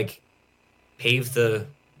kind of like paved the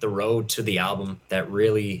road to the album that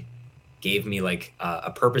really gave me like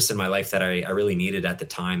a purpose in my life that I really needed at the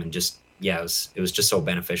time. And just, it was just so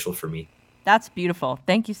beneficial for me. That's beautiful.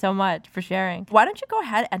 Thank you so much for sharing. Why don't you go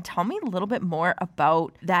ahead and tell me a little bit more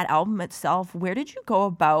about that album itself? Where did you go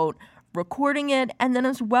about recording it? And then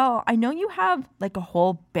as well, I know you have like a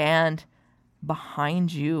whole band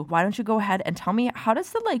behind you. Why don't you go ahead and tell me, how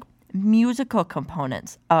does the like musical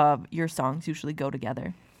components of your songs usually go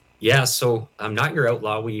together? Yeah, so Not Your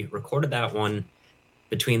Outlaw, we recorded that one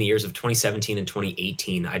between the years of 2017 and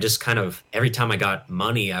 2018. I just kind of, every time I got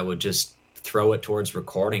money, I would just throw it towards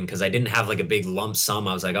recording because I didn't have like a big lump sum.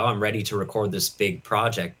 I was like, oh, I'm ready to record this big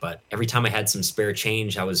project. But every time I had some spare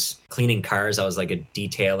change, I was cleaning cars. I was like a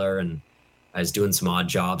detailer and I was doing some odd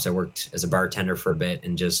jobs. I worked as a bartender for a bit,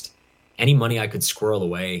 and just any money I could squirrel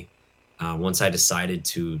away. Once I decided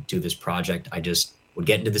to do this project, I just would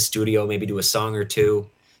get into the studio, maybe do a song or two,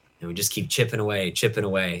 and we just keep chipping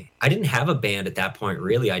away. I didn't have a band at that point,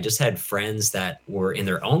 really. I just had friends that were in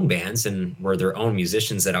their own bands and were their own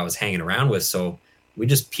musicians that I was hanging around with. So we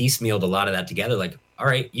just piecemealed a lot of that together. Like, all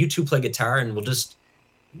right, you two play guitar and we'll just,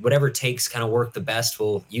 whatever takes kind of work the best.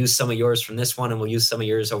 We'll use some of yours from this one and we'll use some of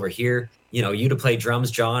yours over here. You know, you to play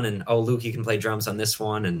drums, John, and oh, Luke, you can play drums on this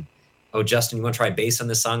one. And oh, Justin, you want to try bass on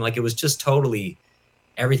this song? Like, it was just totally,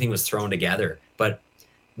 everything was thrown together. But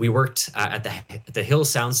we worked at the Hill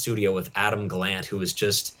Sound Studio with Adam Gallant, who was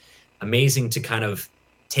just amazing to kind of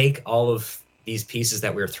take all of these pieces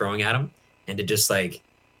that we were throwing at him and to just like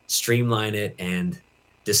streamline it and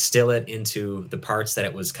distill it into the parts that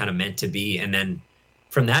it was kind of meant to be. And then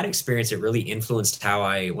from that experience, it really influenced how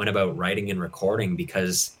I went about writing and recording,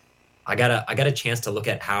 because I got a chance to look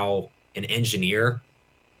at how an engineer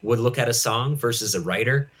would look at a song versus a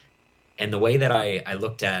writer. And the way that I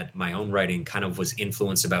looked at my own writing kind of was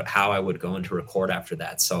influenced about how I would go into record after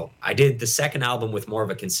that. So I did the second album with more of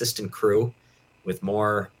a consistent crew, with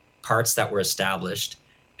more parts that were established.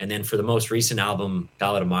 And then for the most recent album,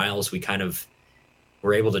 Ballad of Miles, we kind of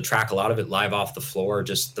were able to track a lot of it live off the floor,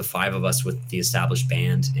 just the five of us with the established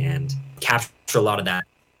band, and capture a lot of that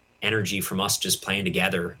energy from us just playing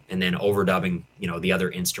together and then overdubbing, you know, the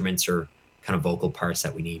other instruments or kind of vocal parts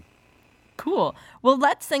that we need. Cool. Well,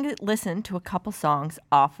 let's listen to a couple songs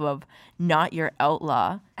off of Not Your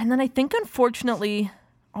Outlaw. And then I think, unfortunately,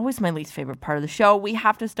 always my least favorite part of the show, we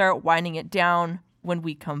have to start winding it down when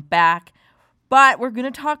we come back. But we're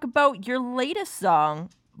going to talk about your latest song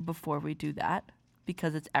before we do that,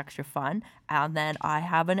 because it's extra fun. And then I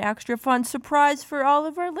have an extra fun surprise for all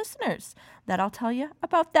of our listeners that I'll tell you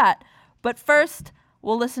about that. But first,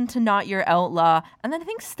 we'll listen to Not Your Outlaw, and then I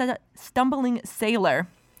think Stumbling Sailor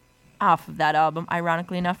off of that album.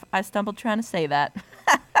 Ironically enough, I stumbled trying to say that.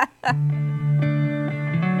 I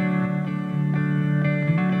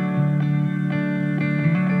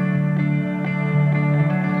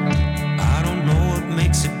don't know what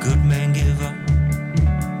makes a good man give up.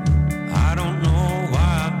 I don't know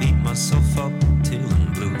why I beat myself up till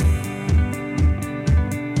I'm blue.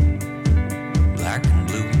 Black and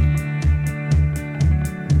blue.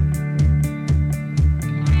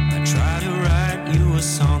 I try to write you a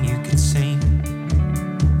song you could sing.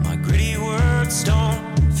 My gritty words don't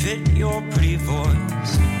fit your pretty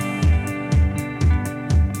voice.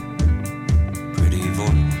 Pretty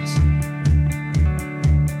voice.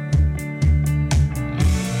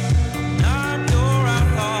 I'm not your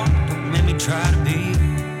outlaw, don't make me try to be.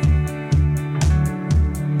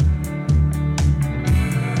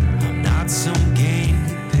 I'm not some game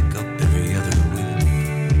you pick up every other week.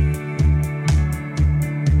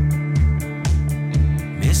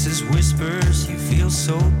 Mrs. Whispers, you feel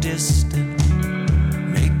so distant.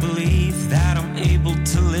 Make believe that I'm able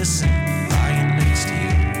to listen, lying next to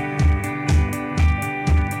you,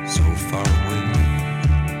 so far away.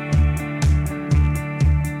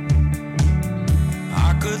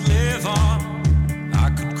 I could live on, I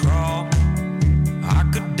could crawl, I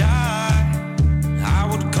could die. I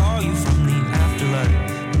would call you from the afterlife,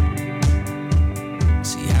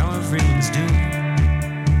 see how everyone's doing.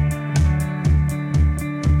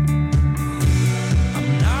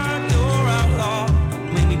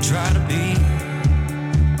 Try to be.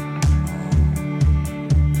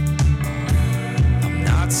 I'm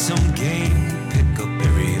not some game you pick up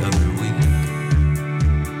every other week.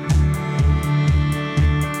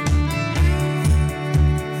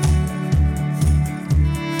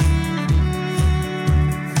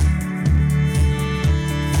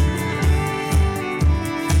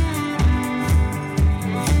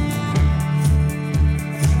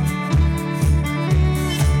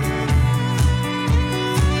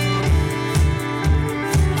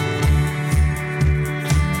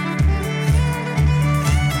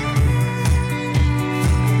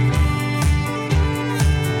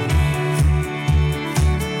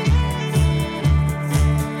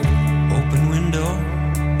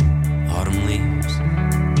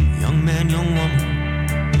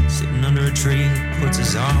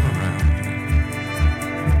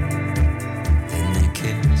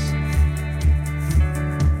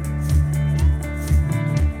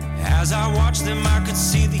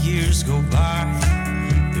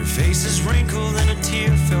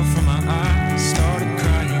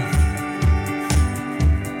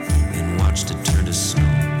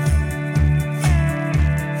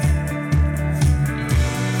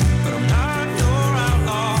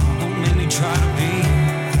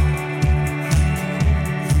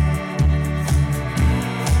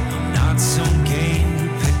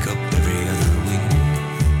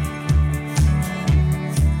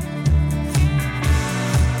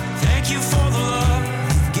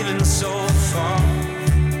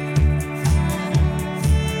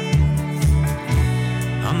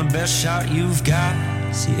 shot you've got.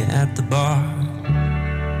 See you at the bar.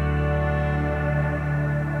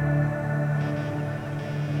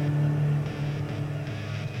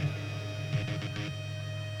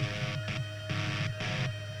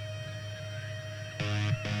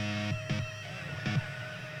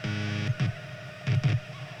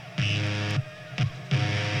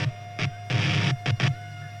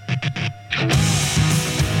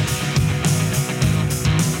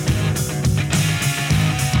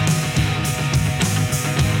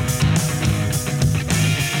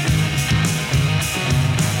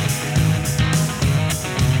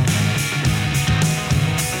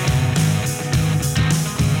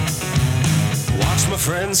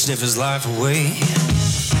 Sniff his life away.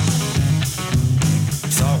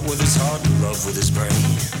 Thought with his heart and love with his brain.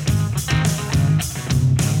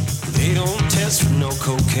 They don't test for no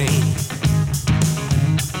cocaine,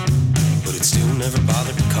 but it still never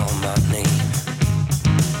bothered to call my name.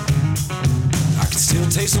 I can still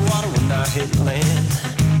taste the water when I hit land.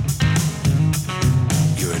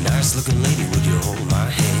 You're a nice looking lady, would you hold my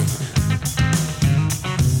hand?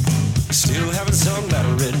 Still haven't sung about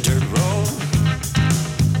a red dirt road.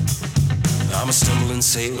 I'm a stumbling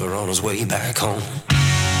sailor on his way back home.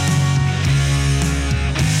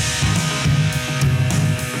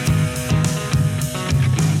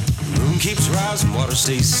 Moon keeps rising, water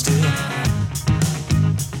stays still.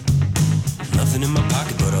 Nothing in my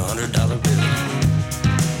pocket but $100 bill.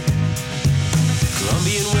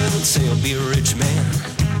 Colombian women say I'll be a rich man,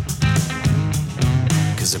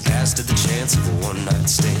 'cause they're past at the chance of a one-night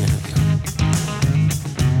stand.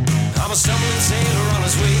 I'm a stumbling sailor on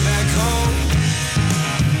his way back home.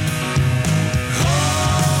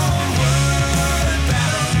 Homeward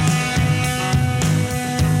bound.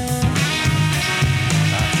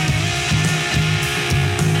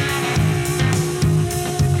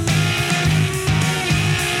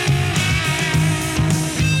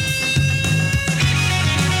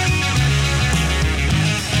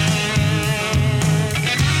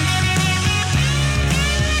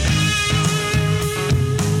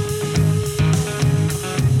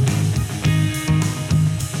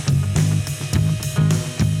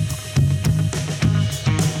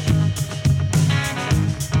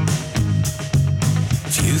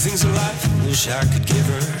 Things in life I wish I could give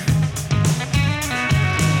her,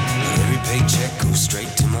 but every paycheck goes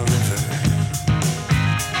straight to my liver.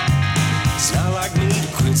 It's not like me to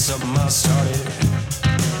quit something I started.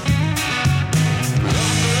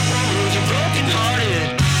 You're broken hearted.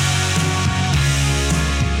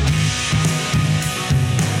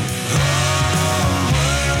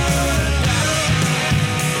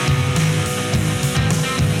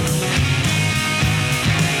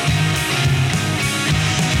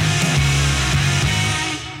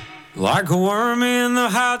 Like a worm in the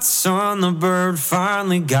hot sun, the bird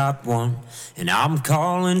finally got one. And I'm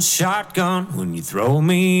calling shotgun when you throw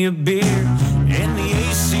me a beer. And the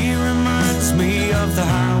AC reminds me of the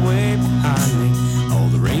highway behind me, all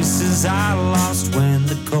the races I lost when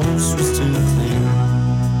the coast was too clear.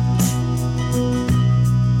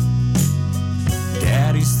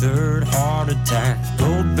 Daddy's third heart attack,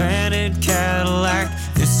 gold banded Cadillac.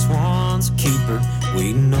 This one's a keeper,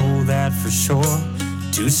 we know that for sure.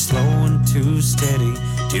 Too slow and too steady,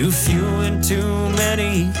 too few and too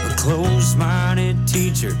many. A closed-minded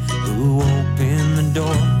teacher who opened the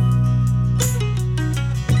door.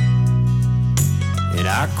 And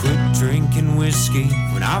I quit drinking whiskey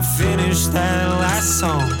when I finished that last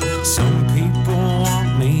song. Some people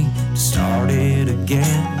want me to start it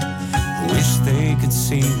again. I wish they could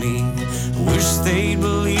see me, I wish they'd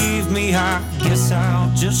believe me. I guess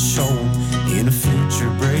I'll just show them in a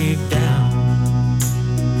future breakdown.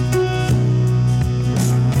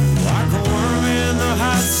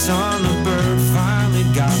 Son, the bird finally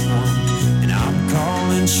got one, and I'm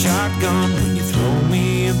calling shotgun when you throw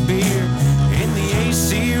me a beer. And the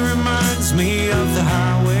AC reminds me of the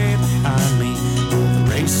highway behind me, all the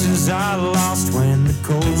races I lost when the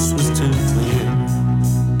coast was too clear.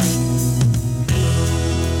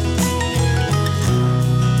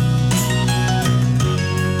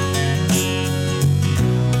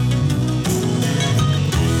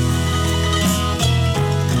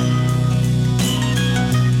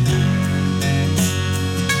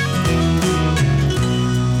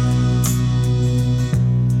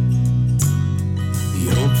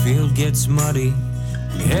 Gets muddy,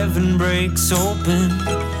 heaven breaks open.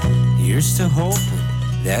 Here's to hoping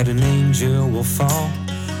that an angel will fall.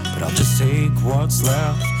 But I'll just take what's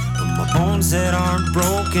left of my bones that aren't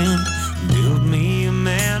broken, build me a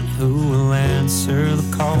man who will answer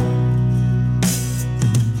the call.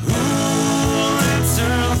 Who will answer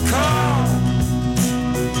the call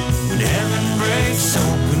when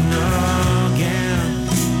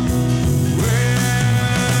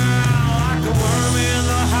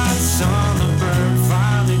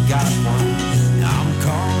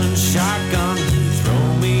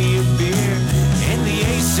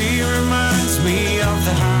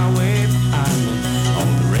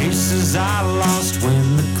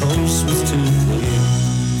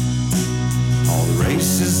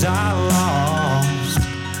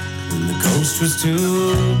was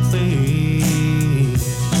too clear.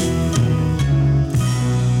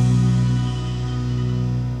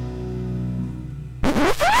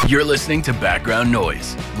 You're listening to Background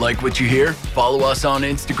Noise. Like what you hear? Follow us on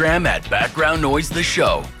Instagram at Background Noise The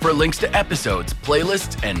Show for links to episodes,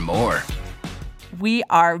 playlists, and more. We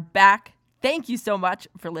are back. Thank you so much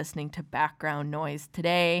for listening to Background Noise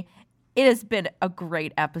today. It has been a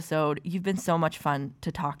great episode. You've been so much fun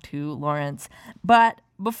to talk to, Lawrence. But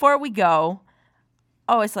before we go,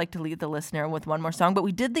 I always like to leave the listener with one more song, but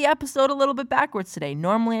we did the episode a little bit backwards today.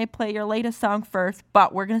 Normally I play your latest song first,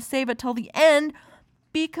 but we're going to save it till the end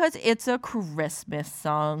because it's a Christmas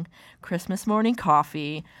song, Christmas Morning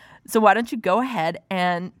Coffee. So why don't you go ahead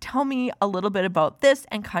and tell me a little bit about this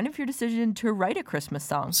and kind of your decision to write a Christmas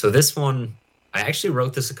song. So this one, I actually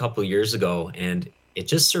wrote this a couple years ago, and it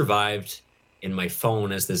just survived in my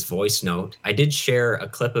phone as this voice note. I did share a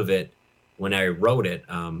clip of it when I wrote it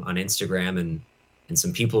on Instagram, and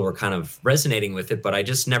some people were kind of resonating with it, but I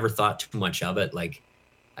just never thought too much of it. Like,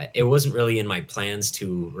 it wasn't really in my plans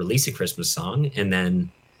to release a Christmas song. And then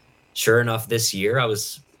sure enough, this year I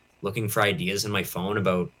was looking for ideas in my phone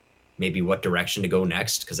about maybe what direction to go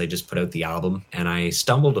next, because I just put out the album, and I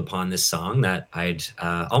stumbled upon this song that I'd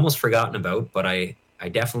almost forgotten about, but I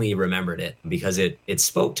definitely remembered it because it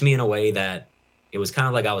spoke to me in a way that it was kind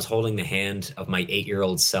of like I was holding the hand of my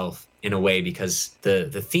 8-year-old self in a way, because the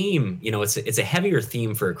theme, you know, it's a heavier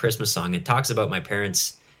theme for a Christmas song. It talks about my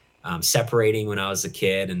parents separating when I was a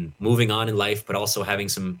kid and moving on in life, but also having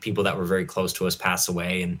some people that were very close to us pass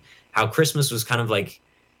away, and how Christmas was kind of like,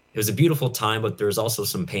 it was a beautiful time, but there was also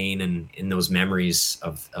some pain in those memories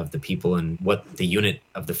of the people and what the unit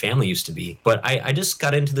of the family used to be. But I just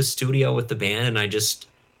got into the studio with the band, and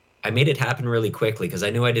I made it happen really quickly because I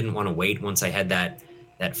knew I didn't want to wait once I had that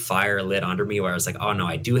fire lit under me where I was like, oh no,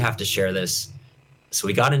 I do have to share this. So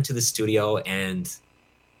we got into the studio, and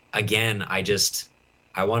again,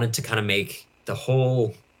 I wanted to kind of make the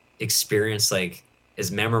whole experience like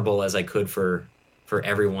as memorable as I could for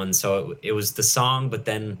everyone. So it was the song, but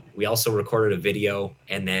then we also recorded a video,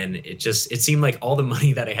 and then it seemed like all the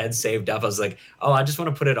money that I had saved up, I was like, oh, I just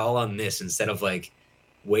want to put it all on this instead of like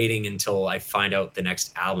waiting until I find out the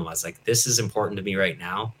next album. I was like, this is important to me right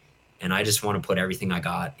now, and I just want to put everything I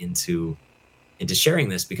got into sharing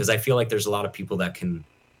this, because I feel like there's a lot of people that can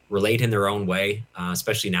relate in their own way,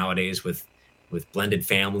 especially nowadays with blended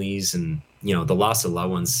families, and you know, the loss of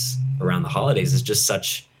loved ones around the holidays is just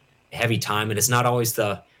such a heavy time, and it's not always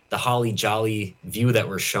the holly jolly view that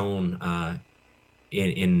we're shown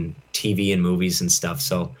in TV and movies and stuff.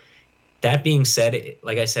 So that being said,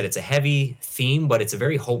 like I said, it's a heavy theme, but it's a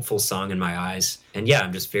very hopeful song in my eyes. And yeah,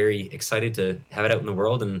 I'm just very excited to have it out in the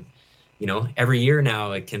world, and you know, every year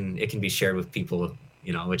now it can be shared with people,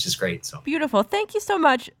 you know, which is great. So beautiful. Thank you so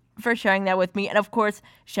much for sharing that with me, and of course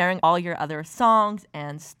sharing all your other songs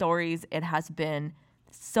and stories. It has been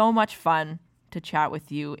so much fun to chat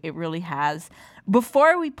with you. It really has.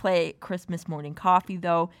 Before we play Christmas Morning Coffee,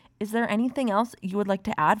 though, is there anything else you would like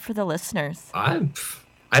to add for the listeners?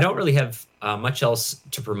 I don't really have much else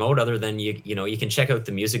to promote other than you know, you can check out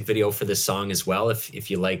the music video for this song as well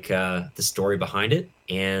if you like the story behind it.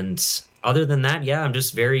 And other than that, yeah, I'm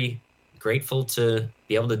just very grateful to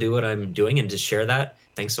be able to do what I'm doing and to share that.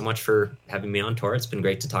 Thanks so much for having me on, Tora. It's been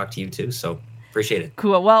great to talk to you too, so appreciate it.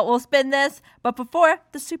 Cool. Well, we'll spin this, but before,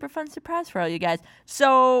 the super fun surprise for all you guys.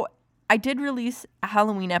 So I did release a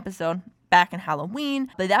Halloween episode back in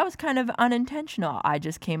Halloween, but that was kind of unintentional. I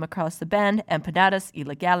just came across the band Empanadas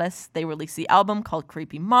Ilegales. They released the album called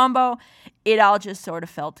Creepy Mambo. It all just sort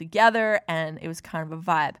of fell together, and it was kind of a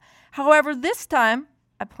vibe. However, this time,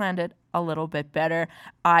 I planned it a little bit better.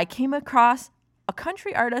 I came across a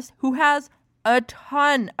country artist who has a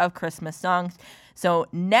ton of Christmas songs. So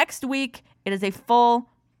next week, it is a full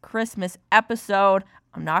Christmas episode.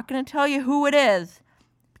 I'm not going to tell you who it is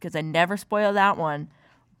because I never spoil that one.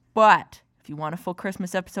 But if you want a full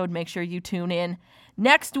Christmas episode, make sure you tune in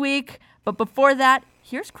next week. But before that,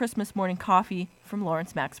 here's Christmas Morning Coffee from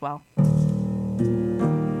Lawrence Maxwell.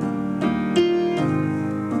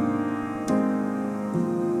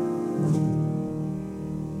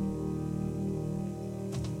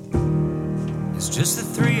 It's just the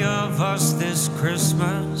three of us this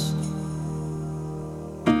Christmas.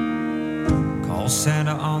 Call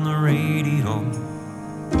Santa on the radio.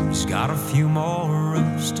 He's got a few more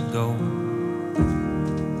roofs to go.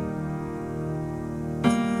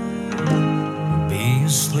 We'll be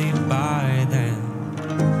asleep by then.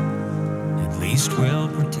 At least we'll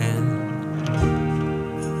pretend.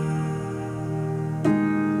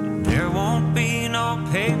 There won't be no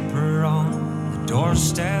paper on the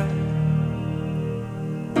doorstep.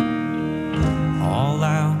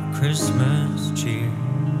 Christmas cheer.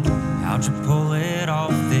 How'd you pull it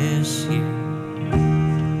off this year?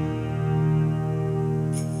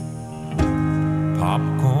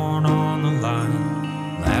 Popcorn on the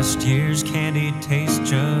line. Last year's candy tastes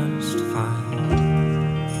just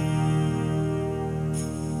fine.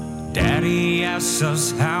 Daddy asks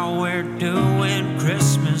us how we're doing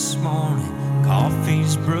Christmas morning.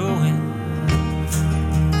 Coffee's brewing.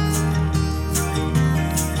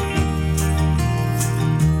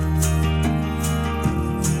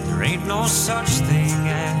 There ain't no such thing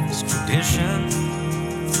as tradition.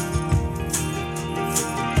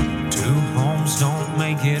 Two homes don't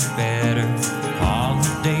make it better.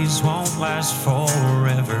 Holidays won't last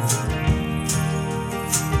forever.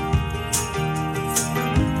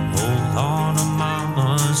 Hold on to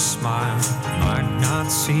mama's smile. Might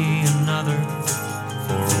not see another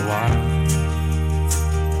for a while.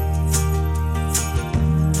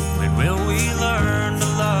 When will we learn to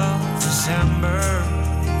love December?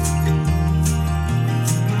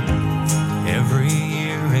 Every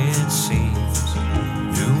year it seems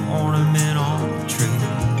new ornament on the tree.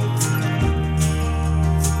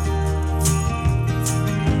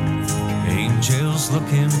 Angels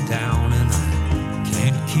looking down and I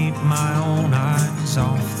can't keep my own eyes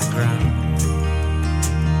off the ground.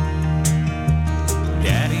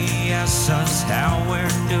 Daddy asks us how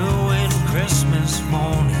we're doing Christmas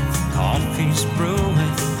morning. Coffee's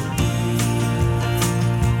brewing.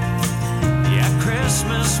 Yeah,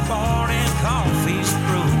 Christmas morning, coffee's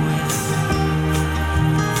brewing.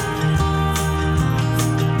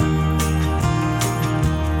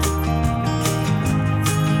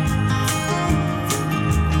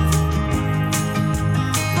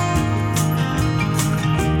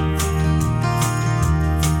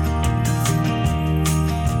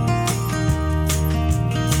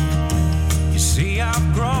 You see,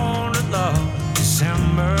 I've grown to love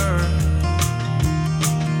December.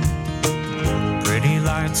 Pretty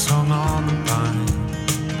lights hung on the vine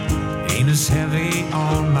ain't as heavy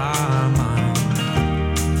on my mind.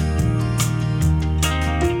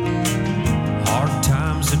 Hard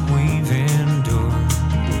times that we've endured,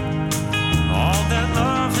 all that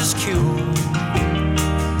love has cured.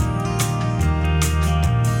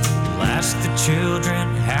 We'll ask the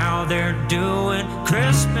children how they're doing.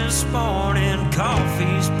 Christmas morning,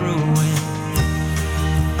 coffee's brewing.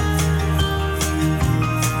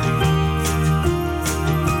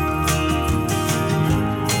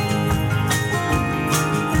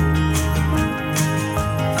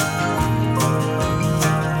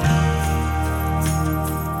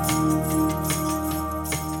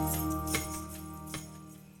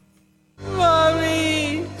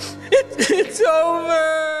 Mommy, it's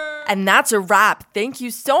over. And that's a wrap. Thank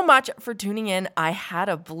you so much for tuning in. I had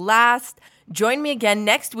a blast. Join me again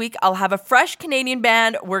next week. I'll have a fresh Canadian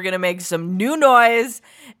band. We're going to make some new noise.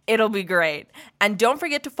 It'll be great. And don't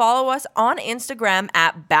forget to follow us on Instagram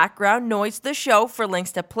at Background Noise The Show for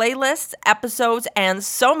links to playlists, episodes, and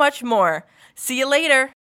so much more. See you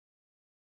later.